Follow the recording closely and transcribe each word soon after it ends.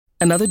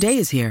Another day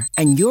is here,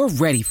 and you're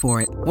ready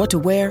for it. What to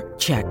wear?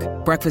 Check.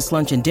 Breakfast,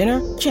 lunch, and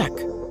dinner? Check.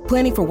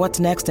 Planning for what's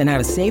next and how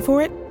to save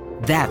for it?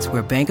 That's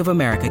where Bank of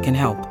America can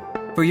help.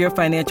 For your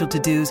financial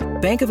to-dos,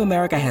 Bank of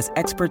America has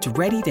experts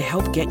ready to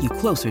help get you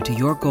closer to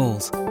your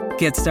goals.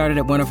 Get started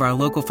at one of our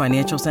local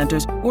financial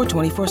centers or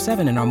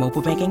 24/7 in our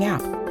mobile banking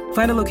app.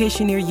 Find a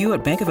location near you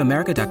at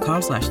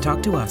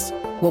bankofamerica.com/talktous.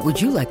 What would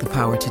you like the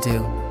power to do?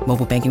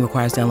 Mobile banking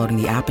requires downloading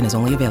the app and is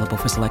only available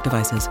for select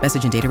devices.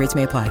 Message and data rates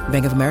may apply.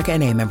 Bank of America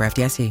N.A., member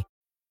FDIC.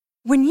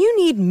 When you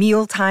need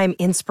mealtime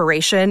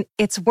inspiration,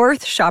 it's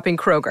worth shopping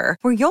Kroger,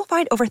 where you'll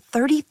find over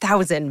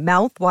 30,000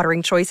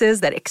 mouth-watering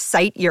choices that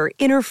excite your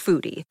inner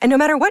foodie. And no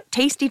matter what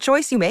tasty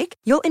choice you make,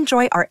 you'll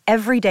enjoy our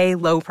everyday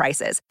low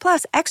prices,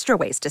 plus extra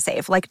ways to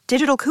save, like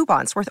digital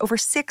coupons worth over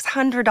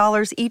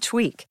 $600 each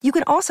week. You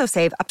can also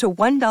save up to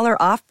 $1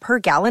 off per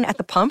gallon at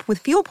the pump with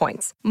fuel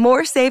points.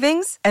 More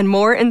savings and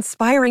more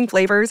inspiring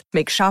flavors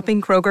make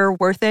shopping Kroger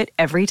worth it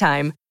every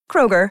time.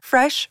 Kroger,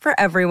 fresh for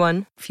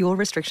everyone. Fuel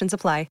restrictions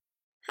apply.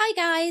 Hi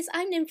guys,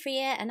 I'm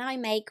Nymphria and I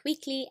make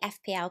weekly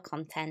FPL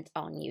content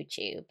on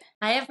YouTube.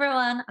 Hi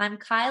everyone, I'm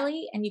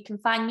Kylie and you can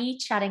find me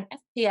chatting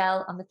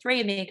FPL on the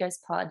Three Amigos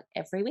pod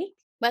every week.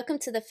 Welcome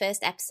to the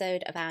first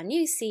episode of our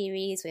new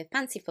series with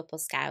Fancy Football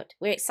Scout.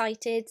 We're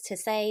excited to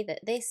say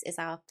that this is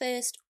our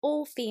first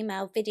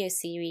all-female video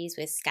series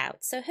with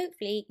Scout, so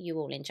hopefully you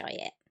all enjoy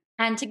it.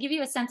 And to give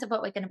you a sense of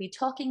what we're going to be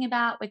talking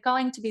about, we're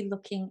going to be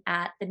looking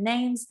at the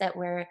names that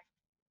we're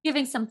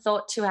giving some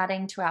thought to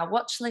adding to our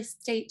watch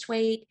list each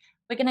week.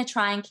 We're going to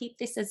try and keep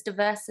this as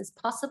diverse as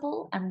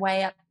possible and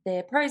weigh up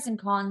the pros and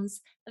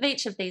cons of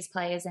each of these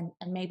players and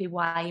maybe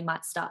why you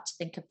might start to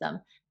think of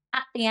them.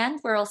 At the end,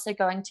 we're also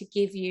going to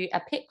give you a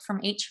pick from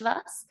each of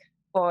us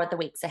for the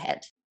weeks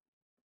ahead.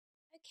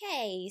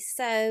 Okay,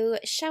 so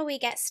shall we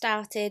get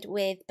started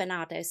with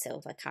Bernardo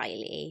Silva,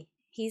 Kylie?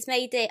 He's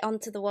made it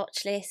onto the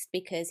watch list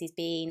because he's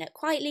been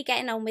quietly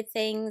getting on with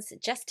things,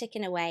 just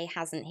ticking away,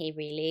 hasn't he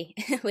really?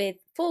 With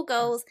 4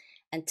 goals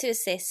and 2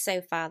 assists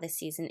so far this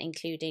season,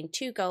 including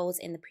 2 goals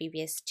in the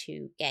previous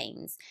 2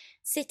 games.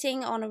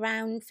 Sitting on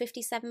around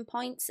 57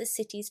 points as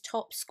City's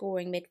top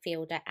scoring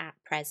midfielder at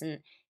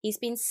present. He's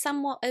been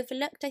somewhat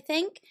overlooked, I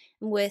think,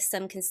 and worth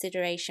some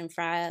consideration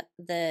for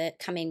the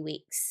coming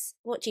weeks.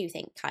 What do you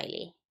think,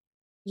 Kylie?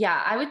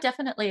 Yeah, I would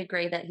definitely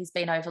agree that he's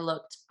been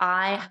overlooked.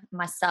 I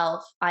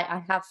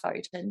have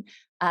Foden,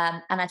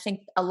 and I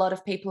think a lot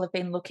of people have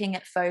been looking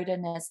at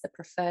Foden as the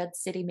preferred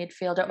City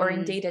midfielder or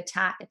indeed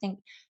attack. I think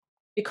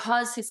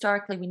because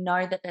historically we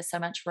know that there's so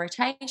much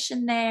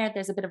rotation there,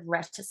 there's a bit of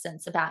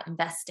reticence about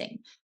investing.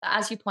 But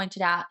as you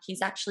pointed out,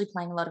 he's actually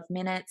playing a lot of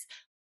minutes.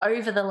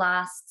 Over the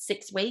last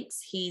 6 weeks,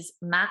 he's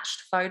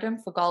matched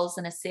Foden for goals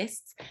and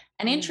assists.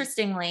 And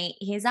interestingly,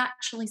 he's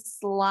actually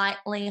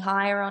slightly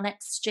higher on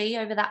XG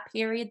over that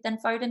period than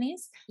Foden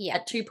is,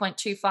 at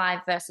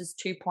 2.25 versus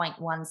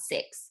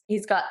 2.16.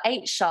 He's got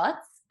 8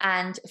 shots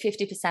and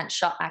 50%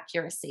 shot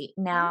accuracy.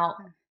 Now,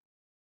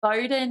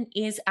 Foden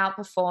is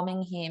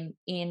outperforming him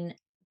in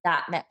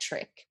that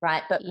metric,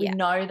 right? But we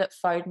know that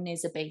Foden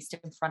is a beast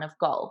in front of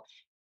goal.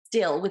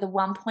 Still, with a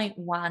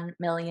 1.1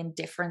 million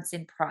difference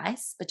in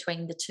price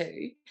between the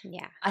two,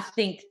 I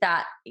think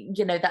that,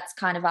 that's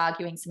kind of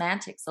arguing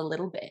semantics a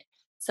little bit.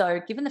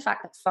 So given the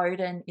fact that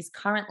Foden is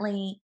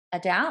currently a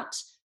doubt,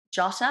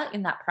 Jota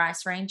in that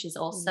price range is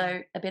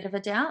also a bit of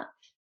a doubt.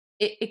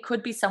 It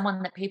could be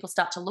someone that people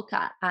start to look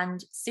at,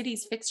 and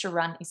City's fixture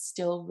run is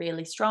still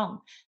really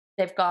strong.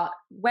 They've got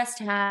West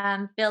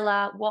Ham,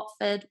 Villa,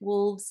 Watford,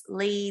 Wolves,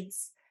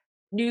 Leeds,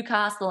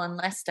 Newcastle and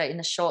Leicester in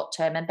the short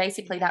term. And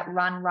basically that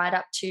run right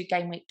up to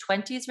game week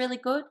 20 is really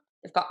good.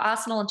 They've got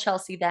Arsenal and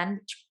Chelsea then,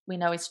 which we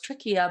know is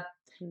trickier.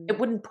 It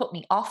wouldn't put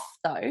me off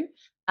though.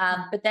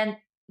 But then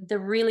the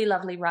really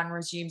lovely run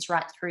resumes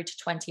right through to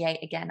 28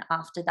 again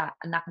after that.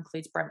 And that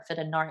includes Brentford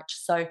and Norwich.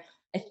 So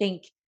I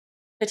think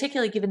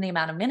particularly given the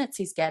amount of minutes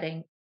he's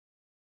getting,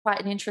 quite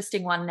an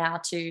interesting one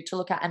now to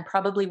look at, and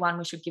probably one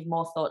we should give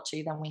more thought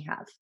to than we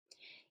have.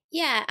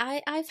 Yeah,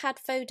 I've had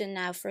Foden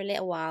now for a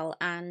little while,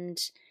 and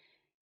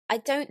I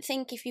don't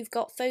think if you've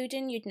got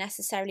Foden, you'd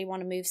necessarily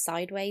want to move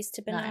sideways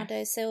to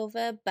Bernardo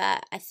Silva,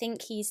 but I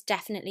think he's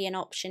definitely an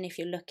option if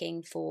you're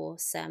looking for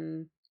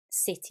some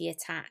City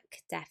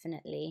attack,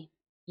 definitely.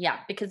 Yeah,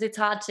 because it's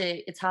hard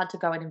to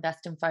go and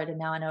invest in Foden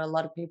now. I know a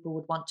lot of people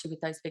would want to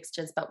with those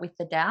fixtures, but with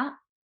the doubt,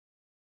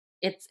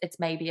 it's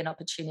maybe an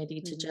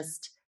opportunity to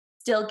just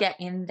still get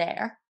in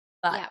there,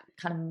 but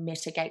kind of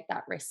mitigate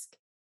that risk.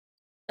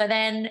 So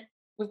then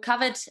we've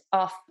covered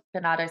off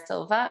Bernardo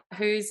Silva.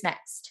 Who's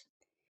next?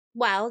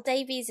 Well,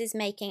 Davies is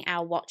making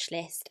our watch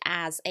list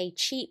as a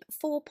cheap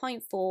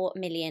 4.4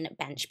 million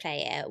bench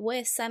player,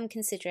 worth some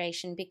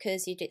consideration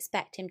because you'd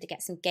expect him to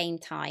get some game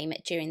time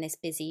during this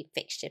busy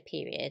fixture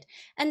period.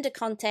 Under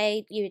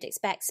Conte, you'd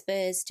expect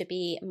Spurs to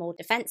be more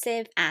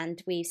defensive,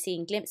 and we've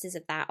seen glimpses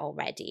of that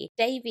already.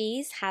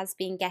 Davies has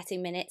been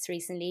getting minutes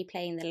recently,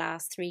 playing the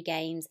last 3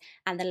 games,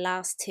 and the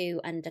last 2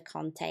 under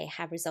Conte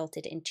have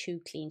resulted in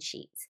 2 clean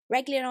sheets.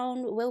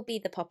 Reguilón will be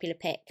the popular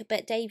pick,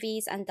 but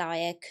Davies and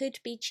Dyer could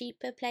be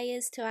cheaper players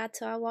to add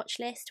to our watch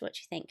list. What do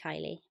you think,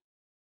 Kylie?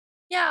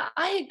 Yeah,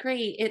 I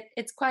agree.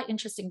 It's quite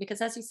interesting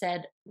because, as you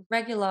said,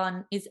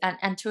 Regulon is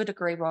and to a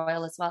degree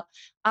Royal as well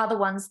are the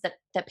ones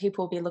that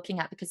people will be looking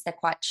at because they're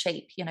quite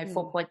cheap. You know, Mm.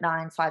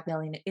 4.95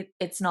 million.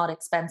 It's not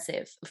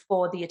expensive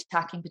for the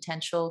attacking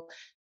potential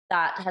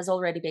that has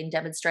already been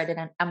demonstrated,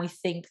 and we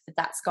think that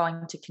that's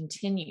going to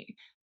continue.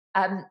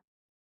 Um,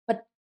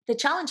 but the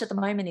challenge at the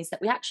moment is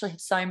that we actually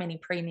have so many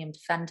premium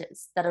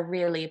defenders that are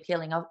really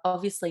appealing.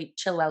 Obviously,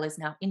 Chilwell is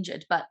now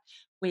injured, but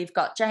we've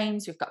got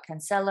James, we've got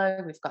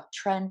Cancelo, we've got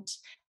Trent,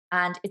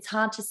 and it's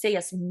hard to see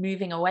us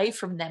moving away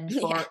from them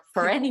Yeah.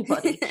 for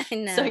anybody. I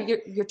So know.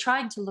 you're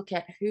trying to look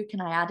at who can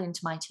I add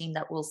into my team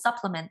that will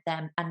supplement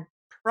them and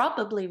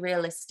probably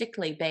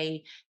realistically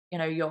be,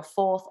 your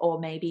fourth or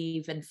maybe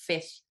even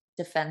fifth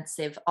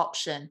defensive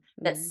option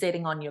that's Mm.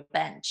 sitting on your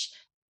bench,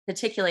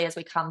 particularly as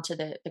we come to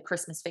the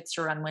Christmas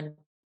fixture run when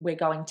we're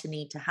going to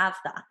need to have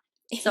that.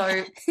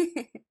 So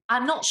Yeah.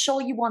 I'm not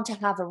sure you want to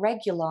have a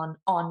Regulon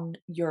on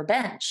your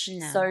bench.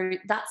 No. So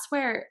that's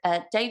where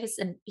Davis,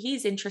 and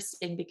he's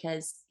interesting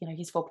because,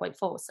 he's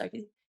 4.4. So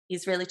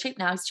he's really cheap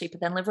now. He's cheaper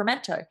than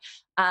Livramento.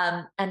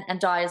 And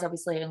Dyer is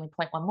obviously only zero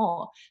point 0.1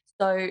 more.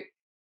 So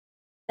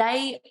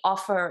they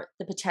offer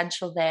the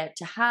potential there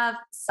to have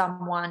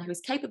someone who's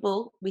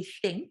capable, we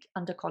think,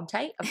 under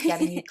Conte, of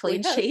getting you We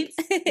clean hope. sheets.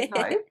 We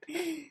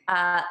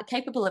hope.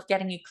 Capable of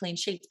getting you clean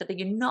sheets, but that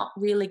you're not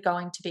really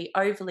going to be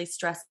overly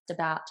stressed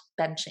about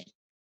benching.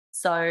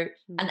 So,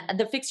 and Mm.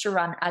 the fixture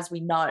run, as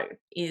we know,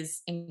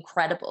 is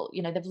incredible.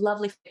 They've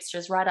lovely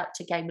fixtures right up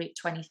to game week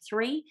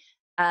 23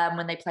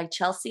 when they play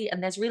Chelsea.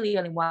 And there's really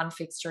only one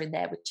fixture in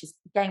there, which is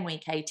game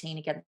week 18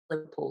 against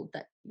Liverpool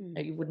that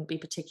Mm. you wouldn't be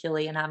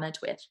particularly enamored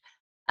with.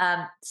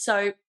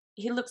 So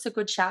he looks a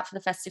good shout for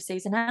the festive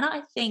season. And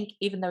I think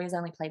even though he's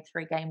only played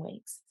 3 game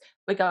weeks,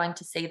 we're going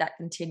to see that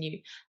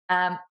continue.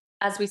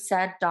 As we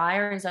said,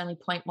 Dyer is only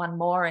 0.1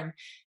 more. And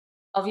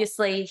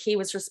obviously he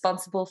was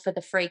responsible for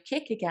the free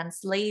kick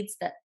against Leeds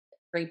that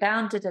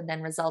rebounded and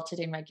then resulted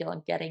in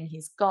Reguilon getting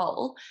his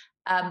goal.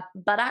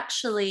 But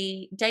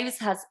actually, Davis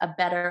has a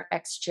better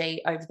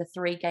XG over the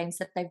 3 games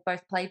that they've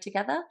both played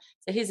together.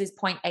 So his is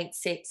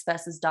 0.86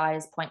 versus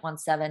Dyer's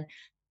 0.17.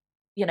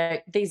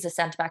 These are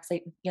centre backs.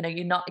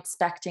 You're not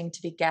expecting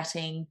to be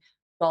getting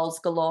goals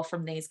galore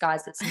from these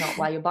guys. That's not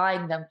why you're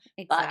buying them.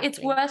 But it's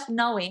Exactly. worth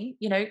knowing,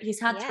 he's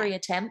had Yeah. 3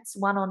 attempts,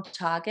 1 on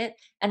target.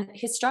 And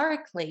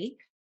historically,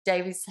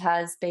 Davis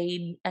has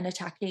been an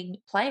attacking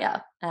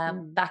player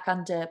Mm. back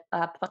under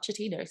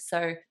Pochettino.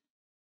 So,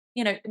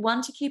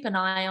 one to keep an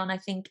eye on, I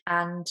think.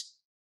 And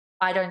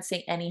I don't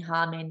see any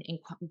harm in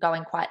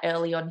going quite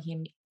early on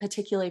him,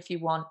 particularly if you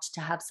want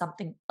to have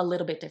something a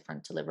little bit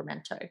different to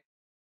Livramento.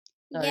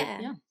 So, Yeah.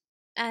 yeah.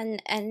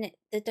 And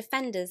the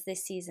defenders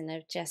this season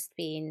have just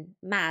been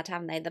mad,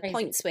 haven't they? The Crazy.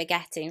 points we're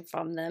getting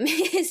from them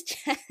is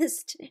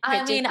just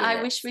I mean, I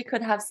ridiculous. wish we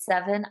could have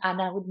 7,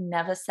 and I would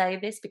never say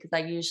this because I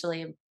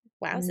usually am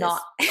Wowzers.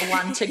 not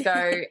one to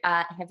go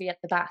heavy at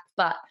the back.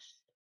 But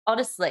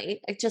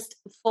honestly, just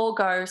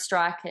forego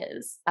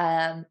strikers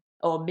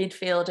or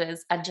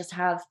midfielders and just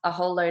have a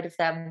whole load of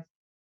them.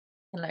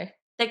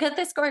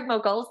 They're scoring more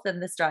goals than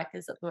the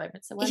strikers at the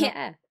moment. So why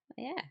not?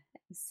 Yeah,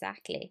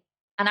 exactly.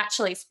 And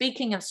actually,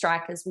 speaking of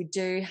strikers, we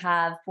do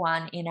have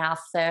one in our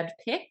third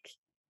pick.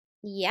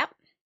 Yep.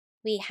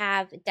 We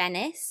have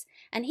Dennis,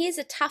 and here's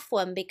a tough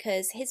one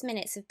because his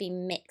minutes have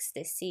been mixed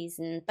this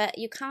season, but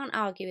you can't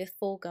argue with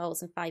 4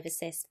 goals and 5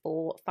 assists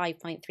for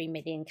 5.3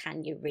 million,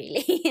 can you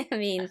really? I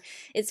mean,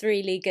 it's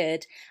really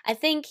good. I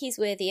think he's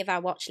worthy of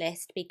our watch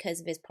list because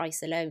of his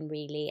price alone,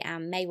 really,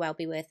 and may well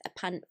be worth a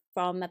punt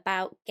from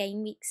about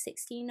game week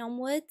 16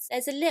 onwards.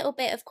 There's a little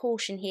bit of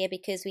caution here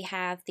because we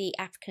have the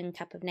African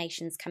Cup of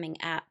Nations coming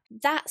up.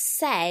 That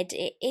said,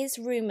 it is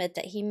rumoured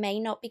that he may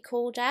not be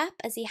called up,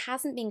 as he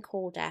hasn't been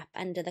called up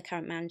under the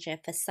current manager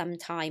for some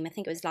time. I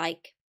think it was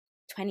like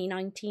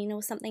 2019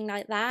 or something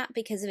like that,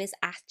 because of his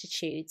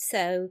attitude.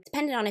 So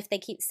depending on if they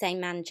keep the same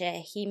manager,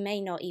 he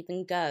may not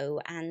even go,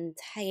 and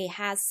he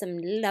has some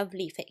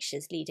lovely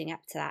fixtures leading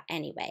up to that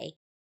anyway.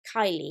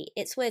 Kylie,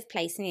 it's worth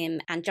placing him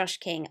and Josh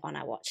King on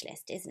our watch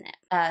list, isn't it?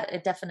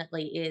 It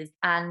definitely is.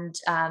 And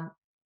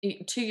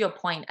to your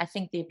point, I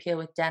think the appeal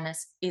with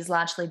Dennis is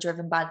largely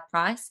driven by the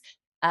price.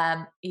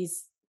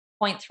 He's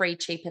 0.3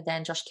 cheaper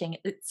than Josh King.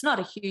 It's not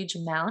a huge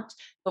amount,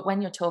 but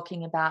when you're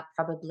talking about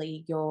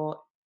probably your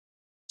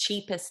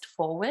cheapest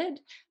forward,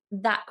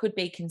 that could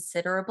be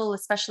considerable,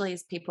 especially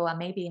as people are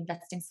maybe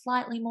investing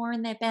slightly more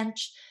in their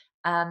bench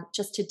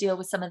just to deal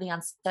with some of the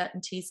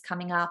uncertainties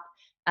coming up.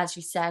 As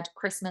you said,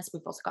 Christmas,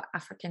 we've also got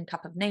African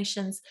Cup of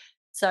Nations.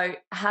 So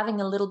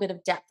having a little bit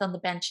of depth on the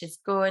bench is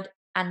good.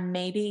 And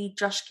maybe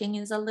Josh King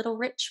is a little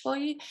rich for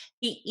you.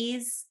 He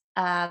is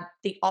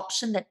the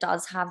option that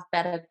does have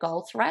better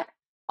goal threat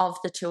of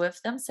the two of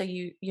them. So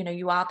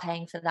you are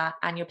paying for that,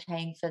 and you're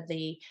paying for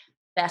the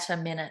better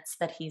minutes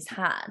that he's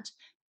had.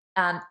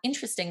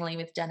 Interestingly,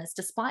 with Dennis,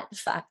 despite the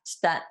fact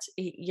that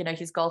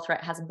his goal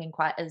threat hasn't been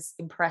quite as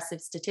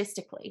impressive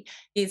statistically,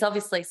 he's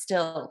obviously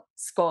still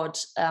scored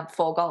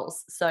 4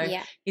 goals. So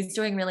Yeah. he's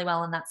doing really well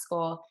on that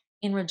score.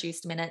 in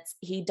reduced minutes.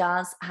 He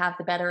does have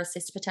the better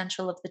assist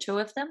potential of the two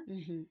of them.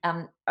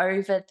 Mm-hmm.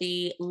 Over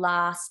the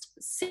last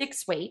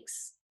 6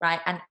 weeks, right?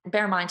 And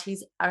bear in mind,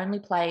 he's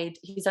only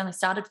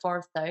started 4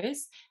 of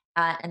those,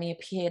 and he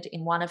appeared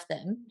in one of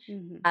them.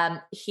 Mm-hmm.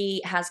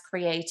 He has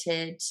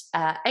created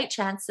 8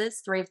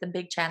 chances, 3 of them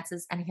big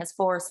chances, and he has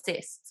 4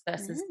 assists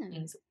versus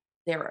King's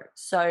 0.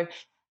 So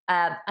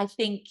I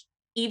think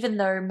even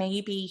though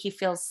maybe he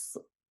feels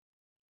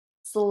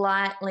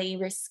slightly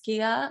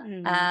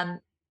riskier,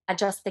 I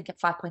just think at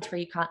 5.3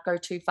 you can't go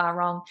too far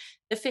wrong.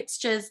 The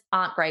fixtures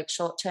aren't great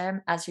short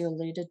term, as you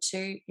alluded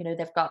to. You know,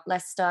 they've got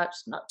Leicester,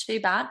 not too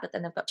bad, but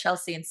then they've got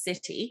Chelsea and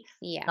City,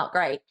 not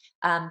great.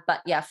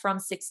 But yeah, from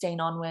 16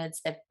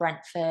 onwards, they've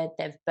Brentford,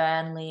 they've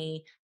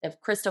Burnley, they've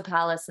Crystal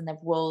Palace, and they've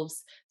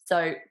Wolves.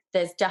 So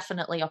there's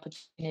definitely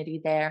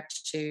opportunity there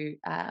to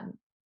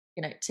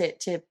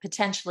to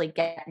potentially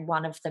get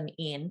one of them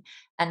in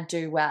and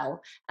do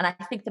well. And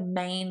I think the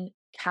main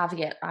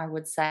caveat I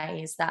would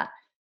say is that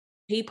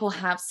people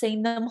have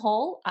seen them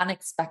haul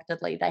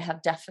unexpectedly. They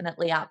have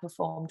definitely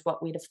outperformed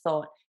what we'd have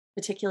thought,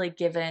 particularly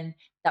given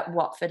that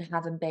Watford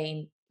haven't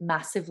been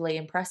massively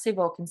impressive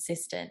or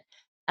consistent.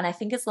 And I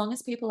think as long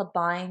as people are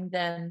buying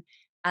them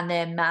and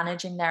they're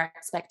managing their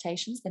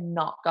expectations, they're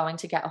not going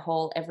to get a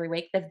haul every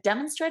week. They've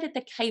demonstrated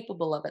they're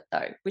capable of it,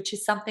 though, which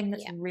is something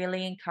that's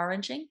really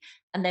encouraging.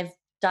 And they've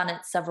done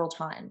it several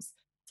times.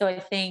 So I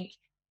think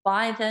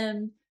buy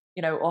them,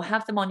 or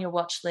have them on your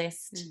watch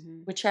list,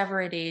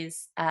 whichever it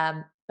is,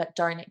 but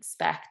don't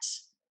expect,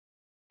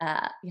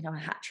 a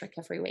hat trick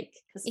every week,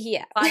 because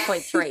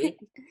 5.3,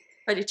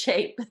 pretty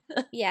cheap.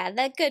 Yeah,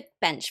 they're good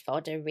bench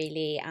fodder,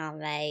 really,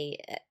 aren't they,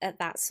 at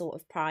that sort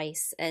of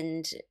price?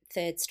 And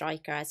third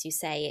striker, as you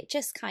say, it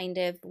just kind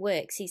of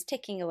works. He's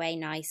ticking away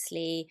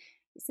nicely.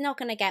 He's not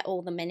going to get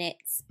all the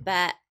minutes,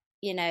 but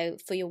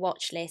for your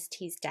watch list,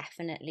 he's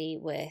definitely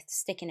worth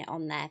sticking it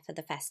on there for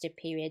the festive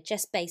period,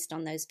 just based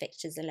on those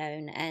fixtures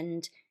alone.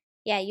 And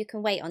yeah, you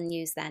can wait on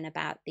news then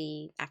about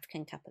the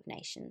African Cup of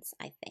Nations,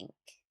 I think.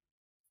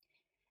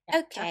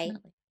 Yeah, okay,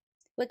 definitely.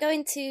 We're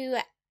going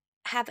to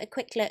have a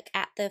quick look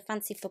at the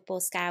Fantasy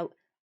Football Scout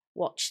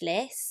watch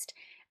list.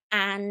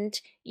 And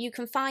you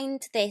can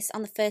find this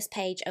on the first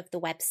page of the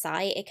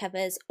website. It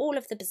covers all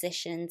of the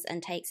positions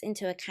and takes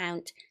into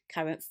account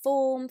current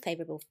form,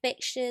 favourable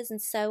fixtures,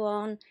 and so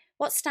on.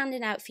 What's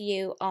standing out for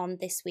you on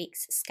this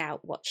week's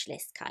Scout watch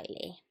list,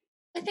 Kylie?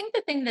 I think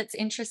the thing that's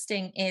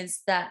interesting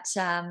is that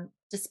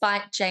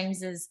despite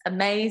James's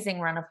amazing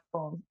run of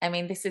form, I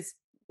mean, this is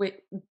with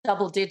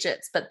double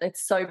digits, but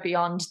it's so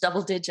beyond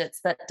double digits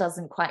that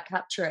doesn't quite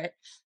capture it.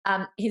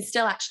 He's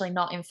still actually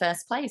not in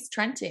first place.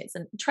 Trent is,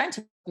 and Trent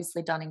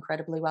obviously done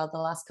incredibly well the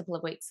last couple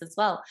of weeks as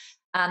well.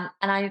 And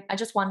I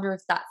just wonder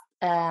if that's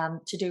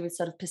to do with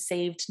sort of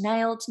perceived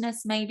nailedness,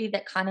 maybe,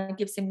 that kind of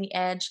gives him the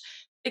edge.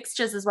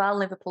 Fixtures as well.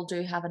 Liverpool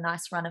do have a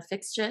nice run of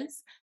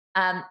fixtures.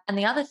 And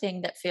the other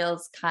thing that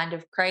feels kind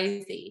of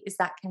crazy is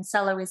that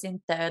Cancelo is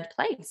in third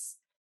place,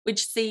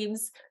 which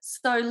seems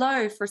so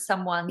low for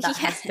someone that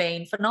has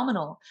been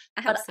phenomenal.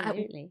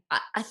 Absolutely.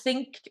 But I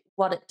think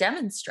what it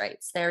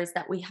demonstrates there is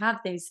that we have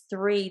these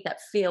 3 that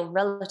feel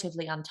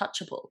relatively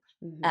untouchable.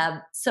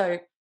 So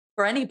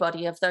for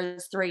anybody of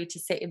those 3 to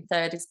sit in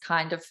third is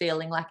kind of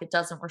feeling like it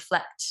doesn't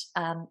reflect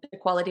the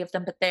quality of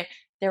them, but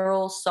they're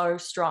all so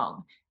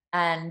strong.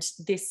 And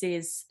this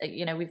is,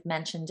 we've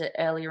mentioned it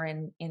earlier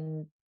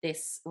in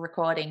this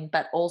recording,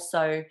 but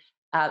also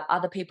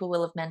other people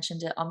will have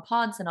mentioned it on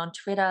pods and on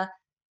Twitter.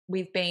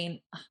 We've been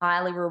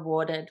highly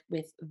rewarded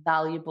with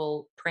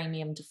valuable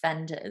premium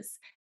defenders,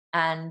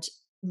 and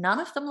none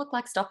of them look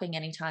like stopping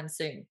anytime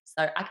soon.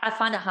 So I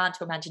find it hard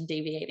to imagine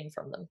deviating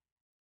from them.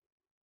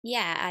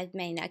 Yeah, I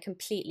mean, I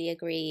completely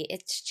agree.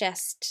 It's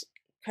just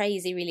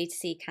crazy, really, to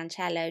see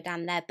Cancelo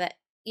down there. But,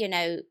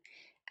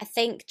 I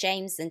think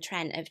James and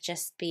Trent have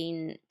just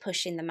been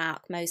pushing the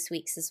mark most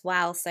weeks as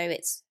well. So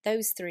it's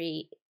those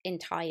 3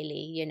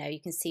 entirely,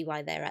 you can see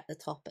why they're at the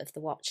top of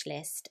the watch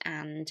list.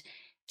 And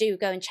do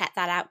go and check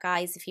that out,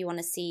 guys, if you want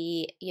to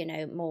see,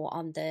 more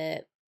on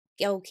the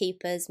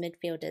goalkeepers,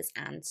 midfielders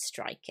and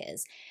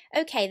strikers.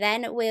 Okay,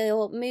 then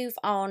we'll move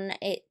on.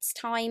 It's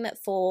time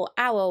for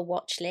our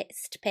watch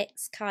list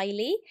picks,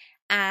 Kylie.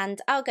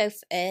 And I'll go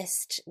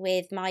first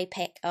with my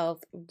pick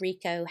of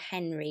Rico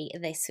Henry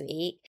this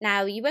week.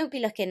 Now, you won't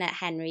be looking at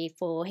Henry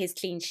for his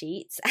clean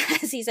sheets,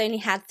 as he's only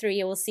had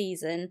 3 all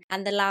season,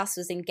 and the last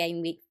was in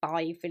game week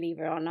 5, believe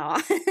it or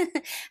not.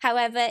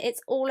 However,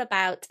 it's all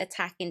about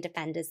attacking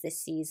defenders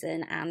this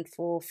season, and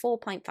for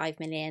 4.5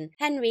 million,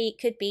 Henry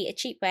could be a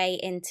cheap way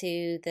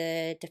into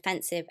the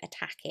defensive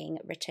attacking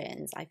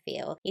returns, I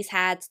feel. He's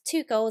had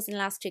 2 goals in the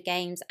last 2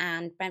 games,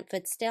 and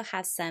Brentford still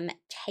has some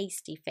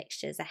tasty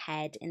fixtures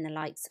ahead in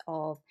the likes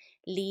of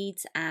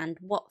Leeds and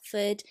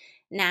Watford.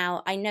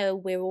 Now, I know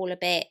we're all a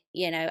bit,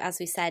 as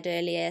we said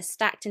earlier,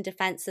 stacked in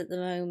defence at the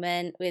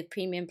moment with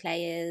premium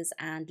players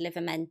and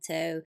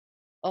Livramento.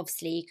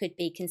 Obviously, you could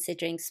be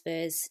considering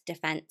Spurs'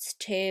 defence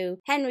too.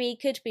 Henry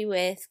could be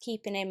worth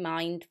keeping in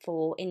mind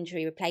for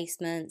injury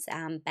replacements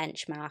and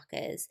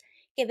benchmarkers,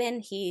 given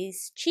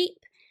he's cheap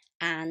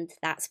and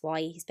that's why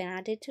he's been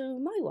added to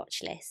my watch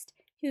list.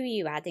 Who are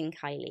you adding,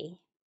 Kylie?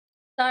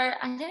 So I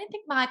don't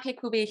think my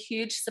pick will be a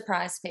huge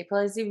surprise to people,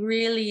 as he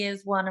really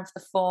is one of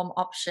the form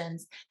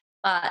options,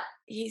 but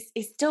he's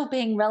still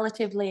being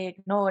relatively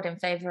ignored in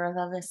favour of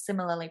other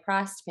similarly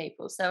priced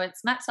people. So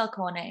it's Maxwell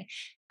Cornet.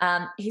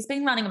 He's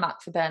been running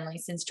amok for Burnley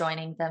since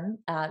joining them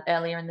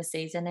earlier in the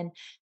season,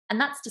 and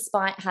that's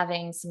despite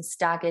having some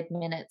staggered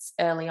minutes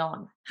early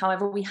on.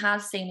 However, we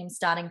have seen him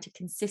starting to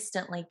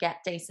consistently get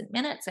decent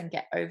minutes and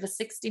get over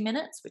 60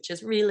 minutes, which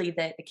is really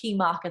the key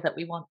marker that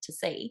we want to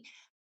see.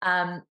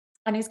 Um,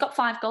 and he's got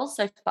 5 goals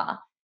so far.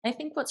 I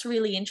think what's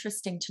really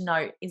interesting to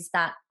note is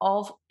that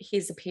of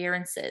his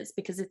appearances,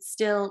 because it's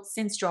still,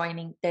 since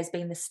joining, there's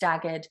been the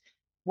staggered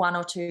 1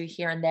 or 2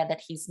 here and there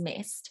that he's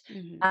missed.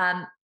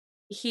 Mm-hmm.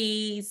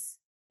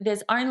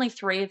 There's only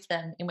 3 of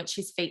them in which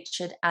he's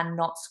featured and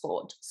not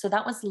scored. So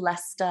that was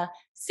Leicester,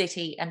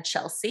 City, and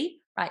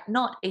Chelsea, right?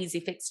 Not easy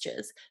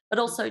fixtures, but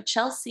also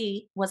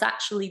Chelsea was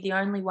actually the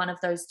only one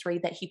of those 3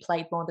 that he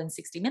played more than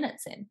 60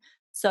 minutes in.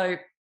 So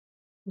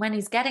when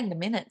he's getting the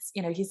minutes,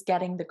 he's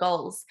getting the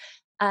goals.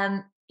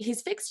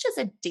 His fixtures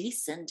are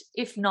decent,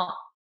 if not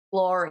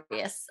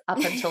glorious, up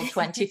until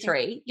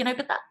 23,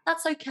 but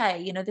that's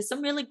okay. There's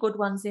some really good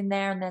ones in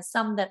there, and there's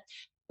some that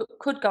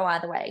could go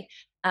either way.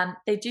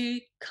 They do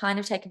kind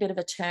of take a bit of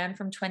a turn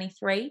from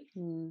 23.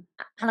 And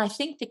I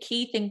think the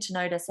key thing to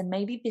notice, and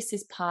maybe this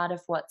is part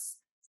of what's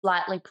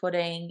slightly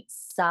putting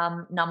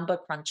some number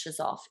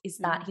crunchers off, is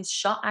that his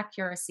shot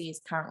accuracy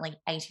is currently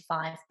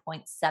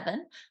 85.7,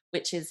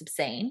 which is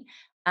obscene.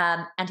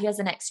 And he has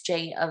an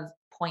XG of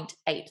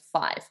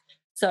 0.85.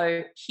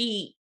 So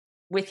he,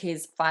 with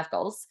his 5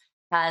 goals,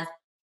 has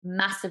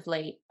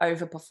massively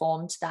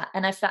overperformed that.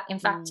 And in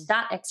fact,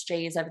 that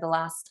XG is over the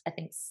last, I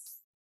think,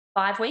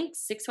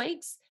 6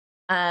 weeks.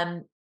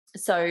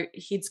 So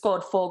he'd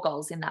scored 4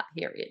 goals in that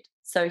period.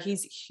 So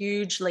he's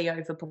hugely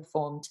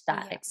overperformed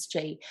that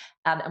XG.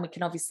 And we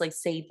can obviously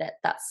see that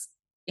that's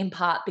in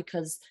part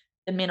because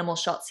the minimal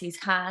shots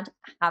he's had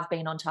have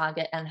been on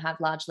target and have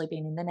largely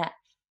been in the net.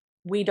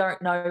 We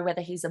don't know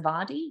whether he's a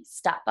Vardy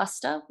stat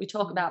buster. We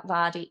talk about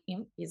Vardy,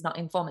 he's not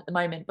in form at the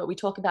moment, but we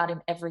talk about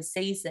him every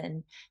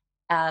season,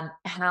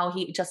 how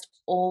he just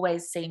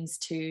always seems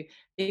to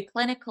be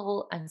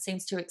clinical and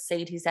seems to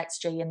exceed his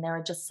XG, and there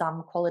are just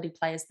some quality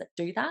players that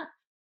do that.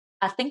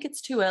 I think it's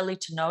too early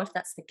to know if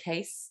that's the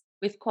case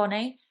with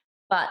Cornet,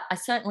 but I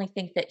certainly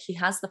think that he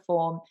has the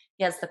form,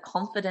 he has the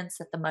confidence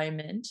at the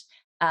moment.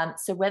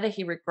 So whether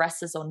he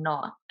regresses or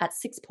not, at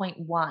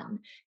 6.1,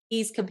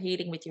 he's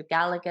competing with your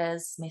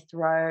Gallaghers, Smith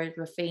Rowe,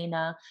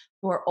 Raphinha,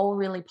 who are all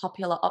really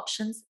popular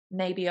options,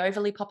 maybe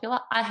overly popular.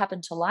 I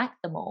happen to like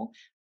them all.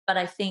 But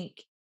I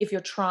think if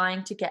you're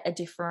trying to get a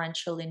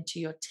differential into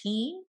your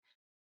team,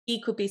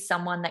 he could be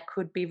someone that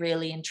could be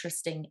really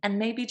interesting, and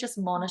maybe just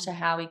monitor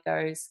how he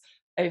goes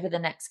over the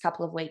next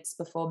couple of weeks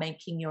before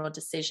making your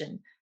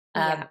decision.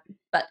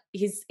 But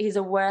he's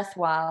a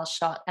worthwhile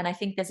shot. And I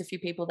think there's a few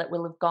people that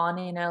will have gone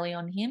in early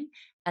on him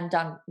and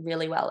done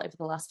really well over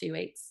the last few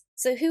weeks.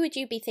 So who would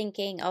you be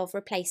thinking of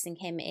replacing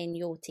him in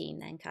your team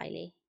then,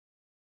 Kylie?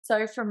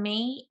 So for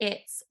me,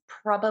 it's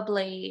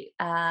probably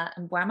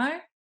Mbeumo.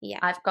 Yeah.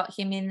 I've got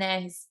him in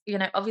there. He's,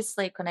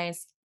 obviously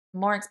Cornet's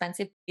more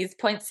expensive. He's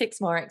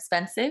 0.6 more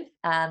expensive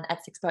at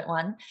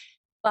 6.1.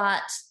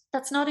 But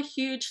that's not a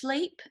huge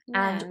leap. No.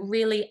 And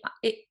really,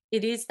 it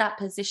is that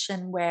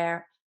position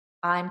where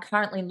I'm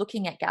currently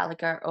looking at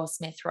Gallagher or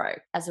Smith Rowe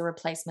as a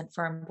replacement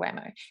for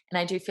Mbeumo. And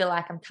I do feel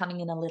like I'm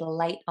coming in a little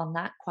late on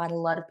that. Quite a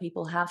lot of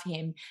people have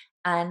him.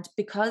 And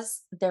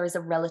because there is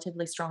a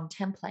relatively strong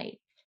template,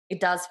 it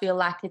does feel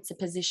like it's a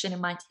position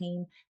in my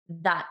team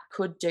that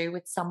could do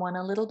with someone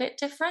a little bit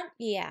different.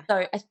 Yeah.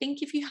 So I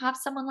think if you have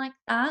someone like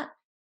that,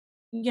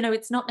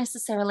 it's not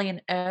necessarily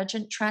an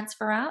urgent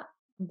transfer out.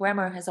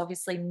 Mbeumo has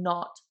obviously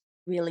not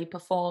really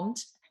performed.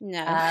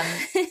 No.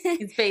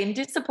 He's been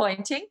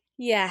disappointing.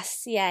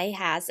 Yes, yeah, he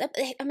has.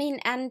 I mean,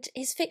 and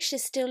his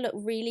fixtures still look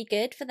really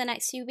good for the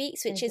next few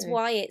weeks, which is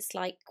why it's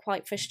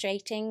quite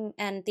frustrating.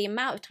 And the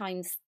amount of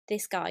times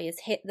this guy has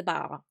hit the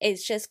bar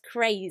is just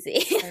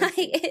crazy.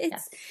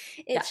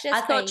 It's just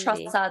I thought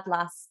crazy. Trossard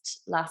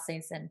last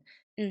season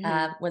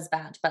was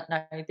bad, but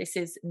no, this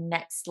is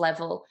next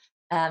level.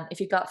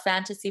 If you got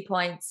fantasy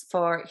points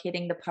for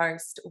hitting the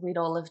post, we'd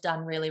all have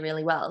done really,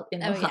 really well in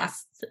the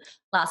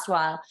last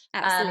while.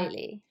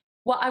 Absolutely.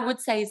 What I would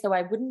say is, though,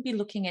 I wouldn't be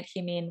looking at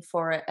him in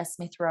for a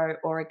Smith Rowe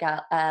or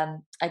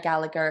a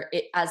Gallagher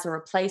as a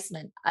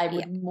replacement. I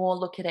would more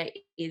look at it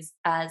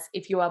as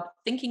if you are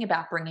thinking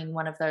about bringing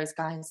one of those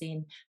guys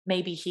in,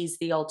 maybe he's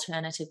the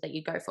alternative that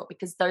you go for,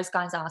 because those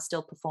guys are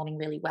still performing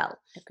really well.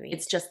 Agreed.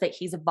 It's just that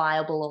he's a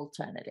viable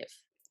alternative.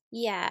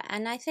 Yeah,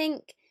 and I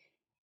think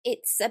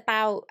it's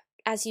about,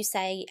 as you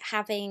say,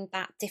 having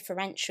that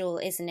differential,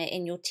 isn't it,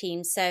 in your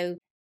team? So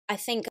I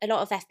think a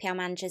lot of FPL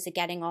managers are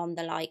getting on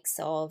the likes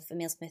of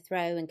Emile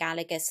Smith-Rowe and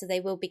Gallagher, so they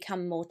will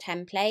become more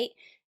template,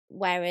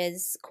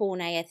 whereas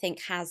Cornet, I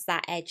think, has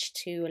that edge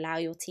to allow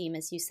your team,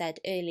 as you said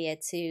earlier,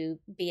 to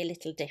be a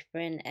little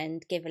different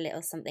and give a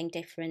little something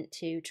different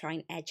to try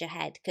and edge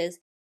ahead. Because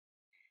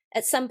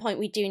at some point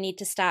we do need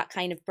to start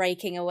kind of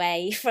breaking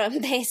away from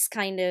this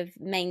kind of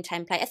main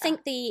template. I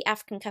think the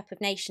African Cup of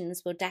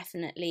Nations will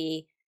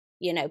definitely,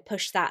 you know,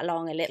 push that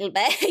along a little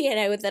bit, you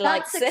know, with the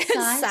likes of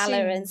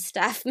Salah and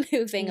stuff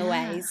moving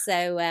away.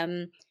 So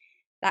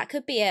that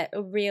could be a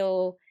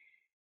real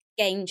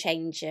game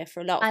changer for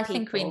a lot of people. I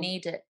think we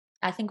need it.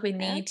 I think we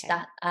need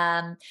that.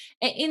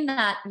 In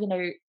that, you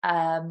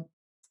know,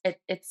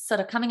 it's sort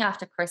of coming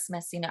after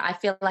Christmas. You know, I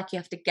feel like you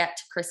have to get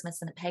to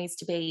Christmas and it pays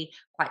to be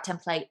quite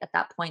template at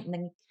that point, and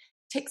then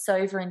ticks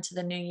over into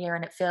the new year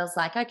and it feels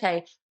like,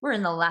 okay, we're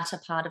in the latter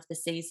part of the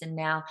season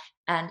now,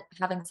 and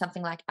having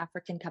something like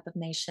African Cup of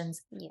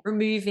Nations,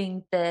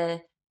 removing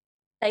the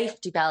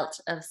safety belt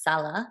of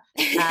Salah,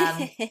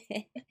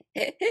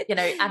 you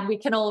know, and we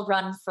can all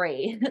run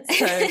free.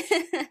 So,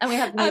 and we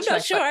have no I'm not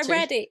choice sure but I'm to.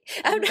 ready.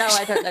 No,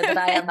 I don't know that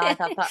I am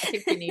either, but I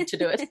think we need to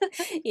do it.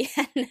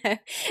 Yeah, no,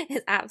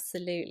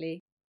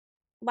 absolutely.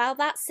 Well,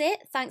 that's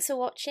it. Thanks for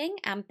watching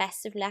and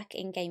best of luck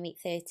in Game Week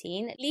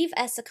 13. Leave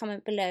us a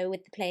comment below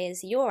with the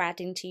players you're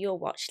adding to your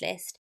watch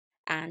list,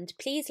 and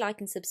please like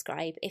and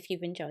subscribe if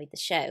you've enjoyed the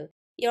show.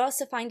 You'll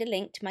also find a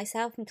link to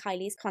myself and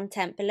Kylie's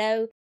content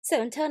below. So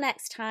until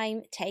next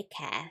time, take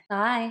care.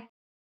 Bye.